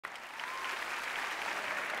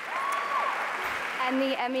And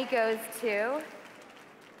the Emmy goes to...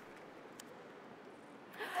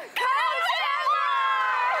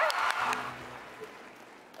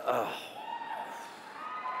 Oh.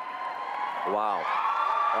 Wow.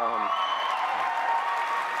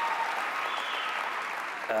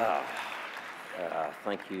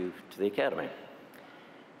 Thank you to the Academy.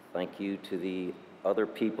 Thank you to the other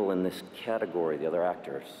people in this category, the other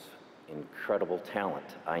actors. Incredible talent.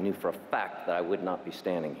 I knew for a fact that I would not be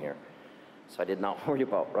standing here. So I did not worry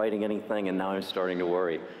about writing anything, and now I'm starting to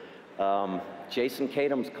worry. Jason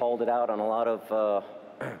Katims called it out on a lot of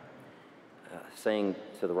saying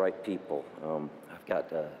to the right people. I've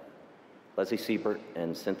got Leslie Siebert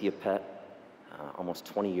and Cynthia Pett, almost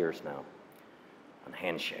 20 years now, on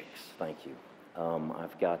handshakes. Thank you.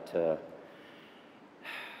 I've got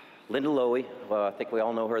Linda Lowy. Well, I think we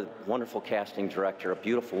all know her, wonderful casting director, a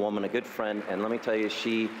beautiful woman, a good friend, and let me tell you,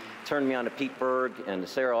 she turned me on to Pete Berg and to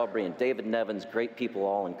Sarah Aubrey and David Nevins, great people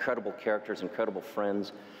all, incredible characters, incredible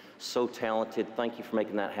friends, so talented. Thank you for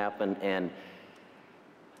making that happen. And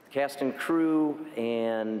cast and crew,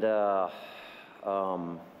 and gosh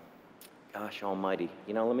almighty.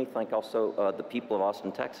 You know, let me thank also the people of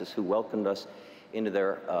Austin, Texas, who welcomed us into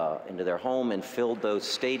their home and filled those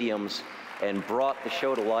stadiums and brought the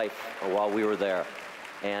show to life while we were there.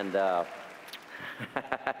 And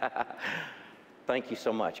thank you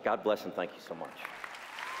so much. God bless and thank you so much.